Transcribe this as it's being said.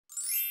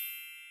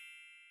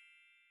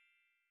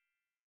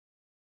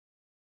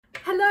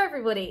Hello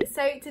everybody,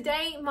 so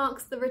today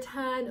marks the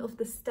return of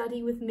the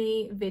study with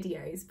me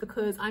videos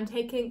because I'm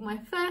taking my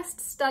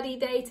first study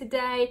day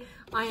today.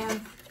 I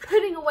am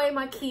putting away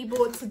my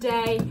keyboard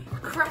today,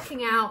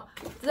 cracking out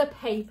the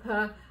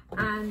paper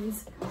and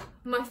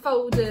my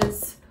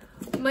folders,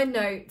 my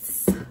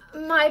notes,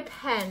 my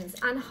pens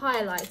and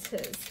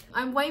highlighters.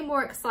 I'm way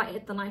more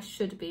excited than I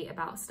should be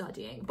about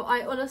studying, but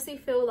I honestly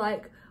feel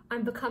like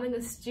I'm becoming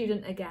a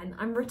student again.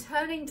 I'm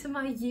returning to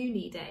my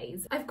uni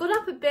days. I've got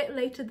up a bit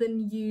later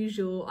than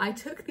usual. I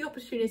took the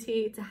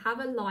opportunity to have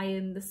a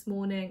lie-in this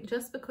morning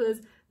just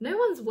because no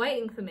one's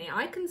waiting for me.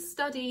 I can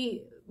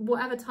study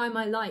whatever time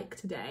I like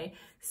today.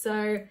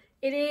 So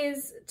it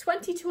is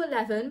 20 to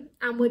 11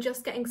 and we're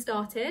just getting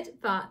started,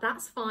 but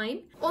that's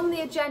fine. On the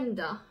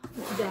agenda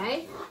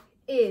today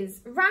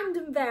is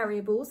random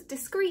variables,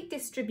 discrete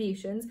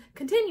distributions,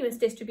 continuous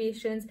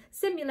distributions,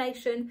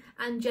 simulation,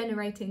 and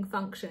generating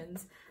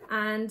functions.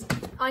 And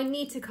I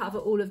need to cover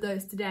all of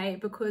those today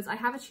because I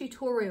have a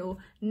tutorial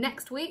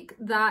next week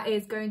that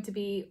is going to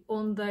be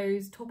on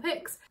those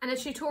topics. And a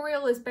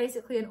tutorial is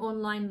basically an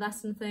online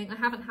lesson thing. I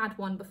haven't had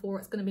one before,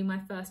 it's going to be my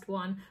first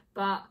one,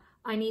 but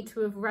I need to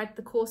have read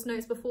the course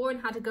notes before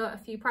and had to go at a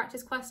few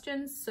practice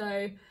questions.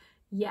 So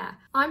yeah,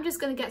 I'm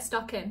just going to get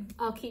stuck in.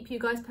 I'll keep you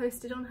guys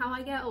posted on how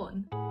I get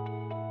on.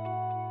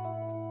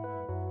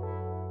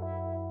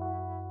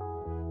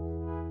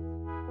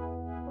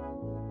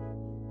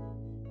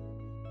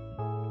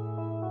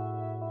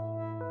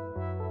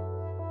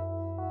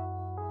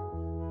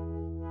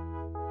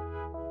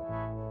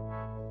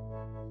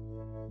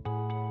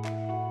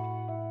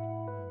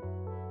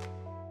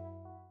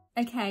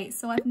 Okay,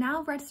 so I've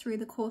now read through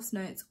the course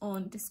notes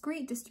on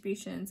discrete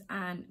distributions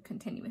and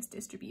continuous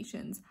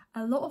distributions,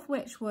 a lot of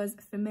which was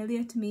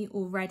familiar to me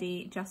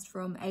already just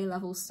from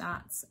A-level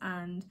stats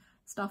and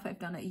stuff I've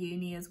done at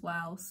uni as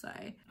well, so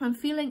I'm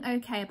feeling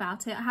okay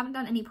about it. I haven't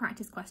done any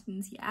practice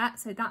questions yet,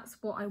 so that's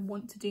what I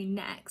want to do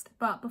next.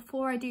 But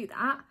before I do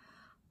that,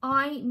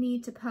 I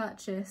need to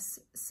purchase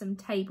some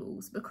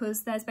tables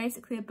because there's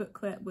basically a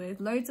booklet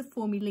with loads of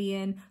formulae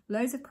in,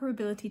 loads of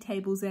probability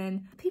tables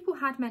in. People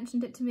had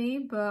mentioned it to me,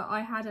 but I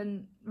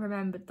hadn't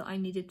remembered that I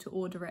needed to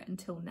order it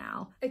until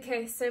now.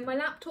 Okay, so my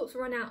laptop's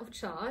run out of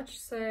charge,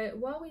 so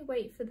while we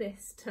wait for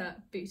this to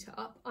boot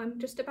up, I'm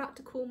just about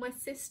to call my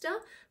sister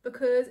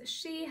because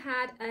she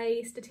had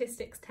a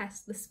statistics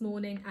test this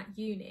morning at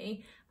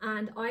uni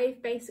and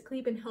I've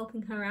basically been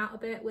helping her out a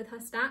bit with her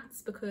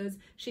stats because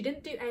she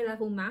didn't do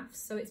A-level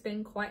maths, so it's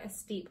been quite a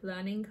steep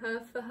learning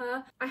curve for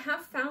her. I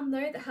have found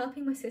though that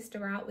helping my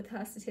sister out with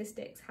her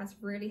statistics has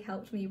really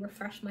helped me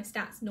refresh my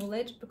stats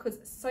knowledge because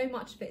so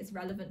much of it is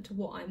relevant to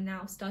what I'm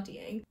now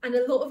studying, and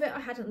a lot of it I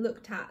hadn't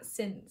looked at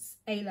since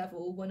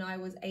A-level when I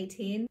was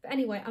 18. But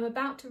anyway, I'm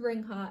about to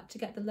ring her to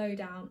get the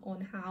lowdown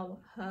on how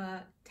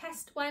her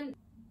test went.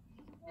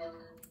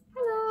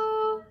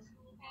 Hello!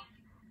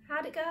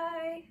 How'd it go?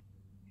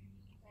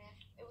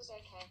 It was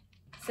okay.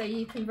 So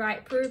you can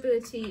write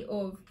probability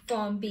of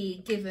farm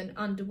B given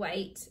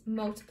underweight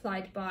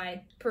multiplied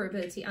by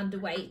probability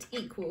underweight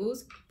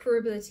equals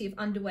probability of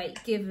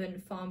underweight given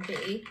farm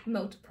B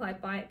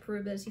multiplied by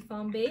probability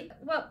farm B.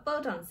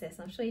 Well done sis,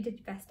 I'm sure you did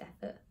your best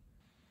effort.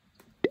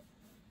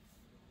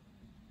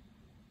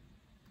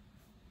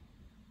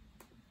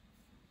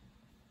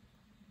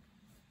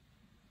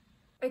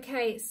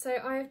 Okay, so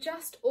I've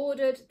just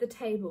ordered the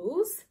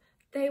tables.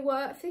 They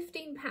were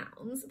 £15,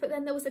 but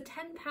then there was a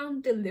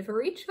 £10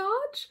 delivery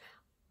charge.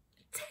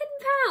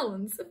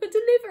 £10 for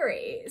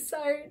delivery, so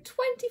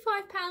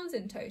 £25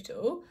 in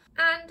total.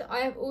 And I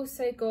have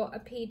also got a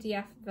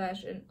PDF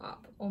version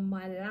up on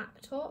my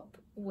laptop,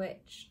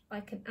 which I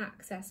can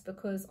access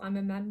because I'm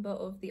a member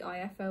of the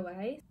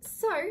IFOA.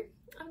 So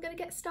I'm going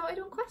to get started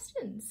on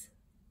questions.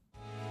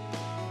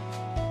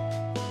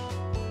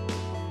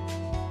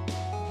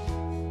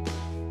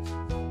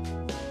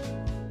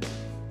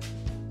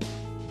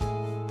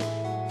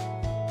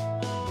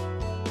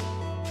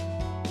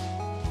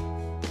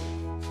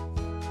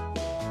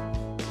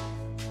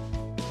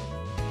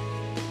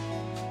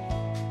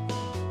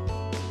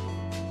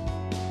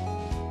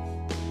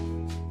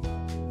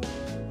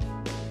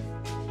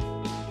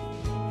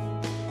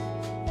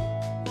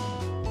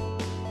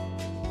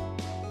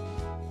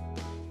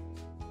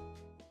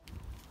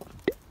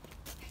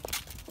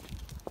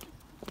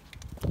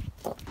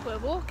 We're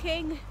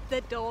walking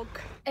the dog.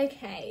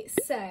 Okay,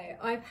 so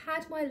I've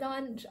had my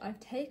lunch, I've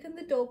taken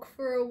the dog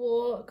for a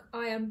walk,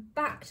 I am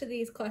back to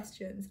these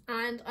questions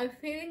and I'm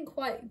feeling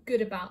quite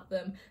good about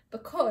them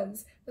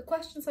because the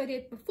questions I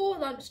did before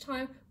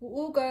lunchtime were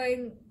all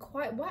going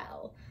quite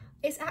well.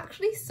 It's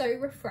actually so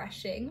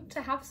refreshing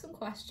to have some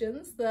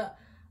questions that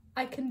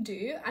I can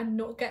do and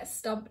not get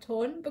stumped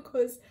on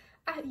because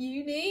at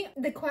uni,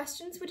 the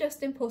questions were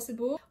just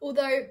impossible.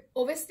 Although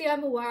obviously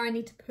I'm aware I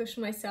need to push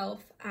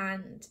myself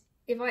and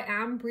If I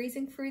am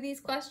breezing through these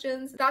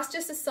questions, that's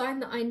just a sign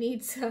that I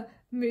need to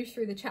move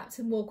through the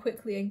chapter more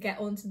quickly and get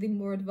onto the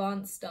more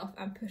advanced stuff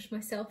and push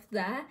myself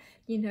there.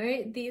 You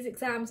know, these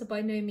exams are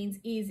by no means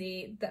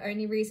easy. The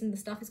only reason the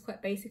stuff is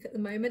quite basic at the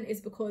moment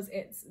is because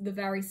it's the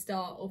very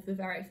start of the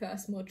very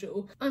first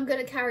module. I'm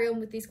going to carry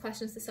on with these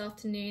questions this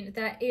afternoon.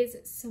 There is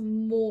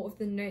some more of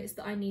the notes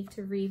that I need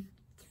to read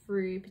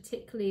through,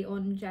 particularly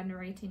on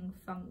generating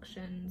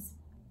functions.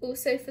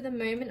 Also, for the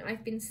moment,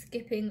 I've been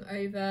skipping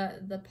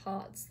over the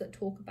parts that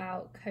talk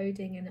about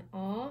coding and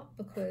R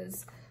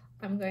because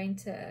I'm going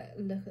to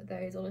look at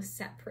those on a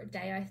separate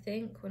day, I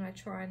think, when I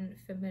try and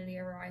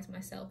familiarise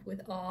myself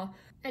with R.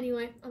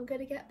 Anyway, I'm going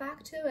to get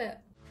back to it.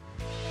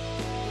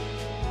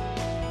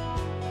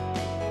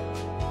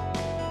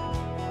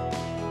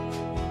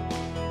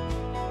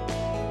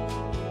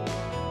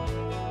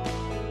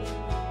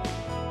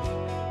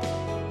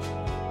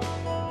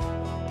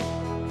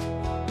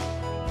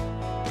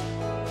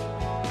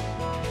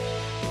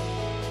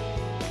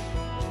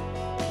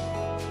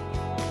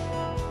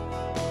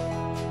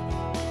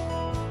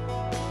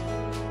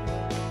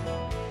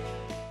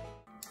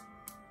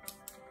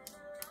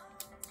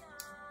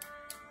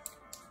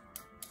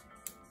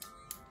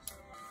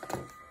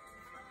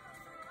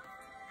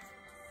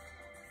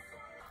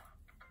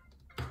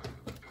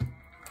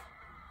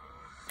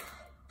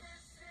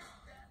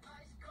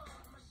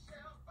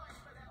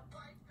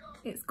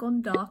 It's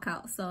gone dark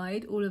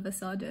outside all of a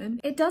sudden.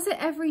 It does it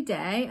every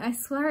day. I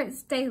swear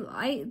it's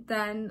daylight,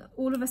 then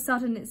all of a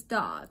sudden it's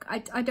dark.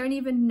 I don't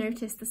even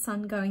notice the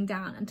sun going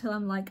down until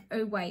I'm like,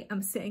 oh wait,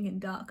 I'm sitting in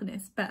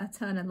darkness, better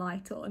turn a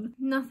light on.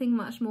 Nothing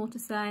much more to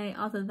say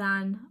other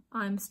than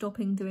I'm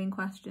stopping doing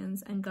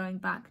questions and going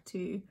back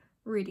to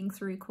reading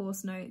through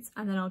course notes,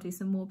 and then I'll do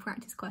some more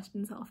practice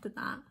questions after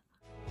that.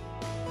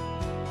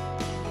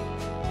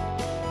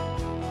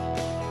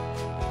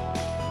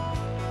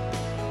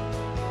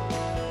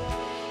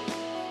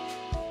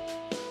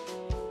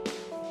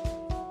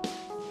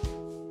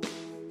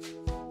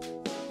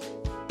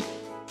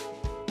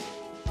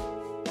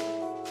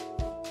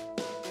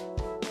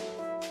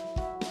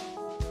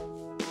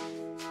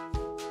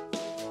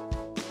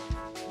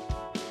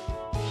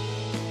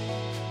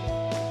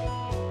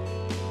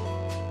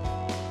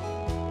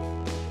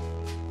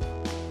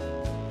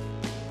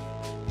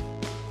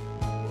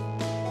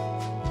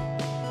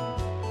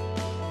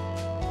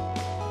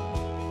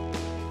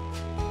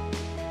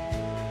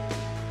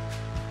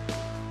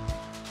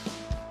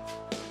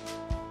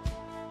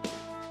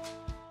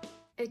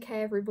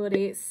 Okay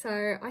everybody,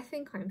 so I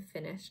think I'm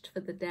finished for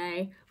the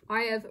day.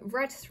 I have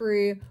read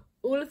through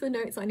all of the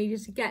notes I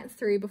needed to get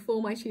through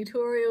before my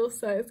tutorial,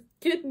 so it's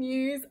good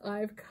news.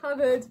 I've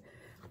covered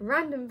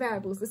random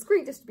variables,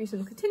 discrete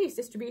distributions, continuous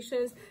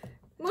distributions,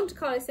 Monte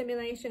Carlo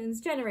simulations,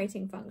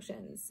 generating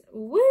functions.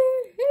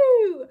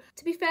 Woohoo!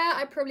 To be fair,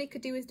 I probably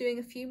could do with doing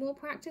a few more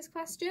practice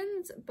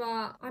questions,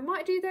 but I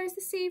might do those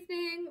this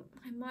evening.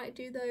 I might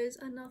do those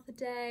another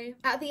day.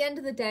 At the end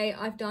of the day,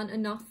 I've done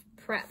enough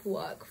prep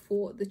work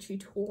for the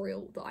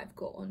tutorial that I've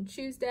got on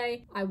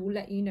Tuesday. I will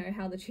let you know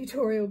how the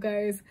tutorial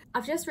goes.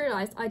 I've just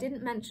realised I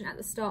didn't mention at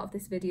the start of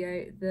this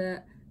video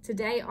that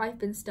today I've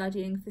been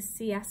studying for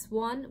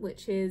CS1,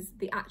 which is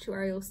the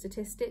actuarial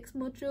statistics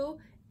module.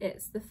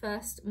 It's the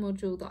first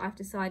module that I've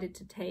decided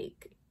to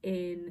take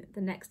in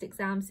the next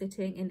exam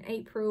sitting in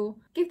April.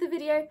 Give the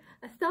video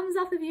a thumbs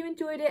up if you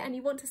enjoyed it and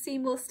you want to see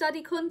more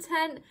study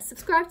content.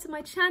 Subscribe to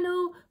my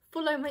channel,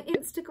 follow my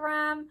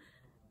Instagram.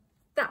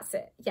 That's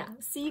it. Yeah,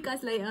 see you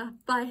guys later.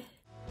 Bye.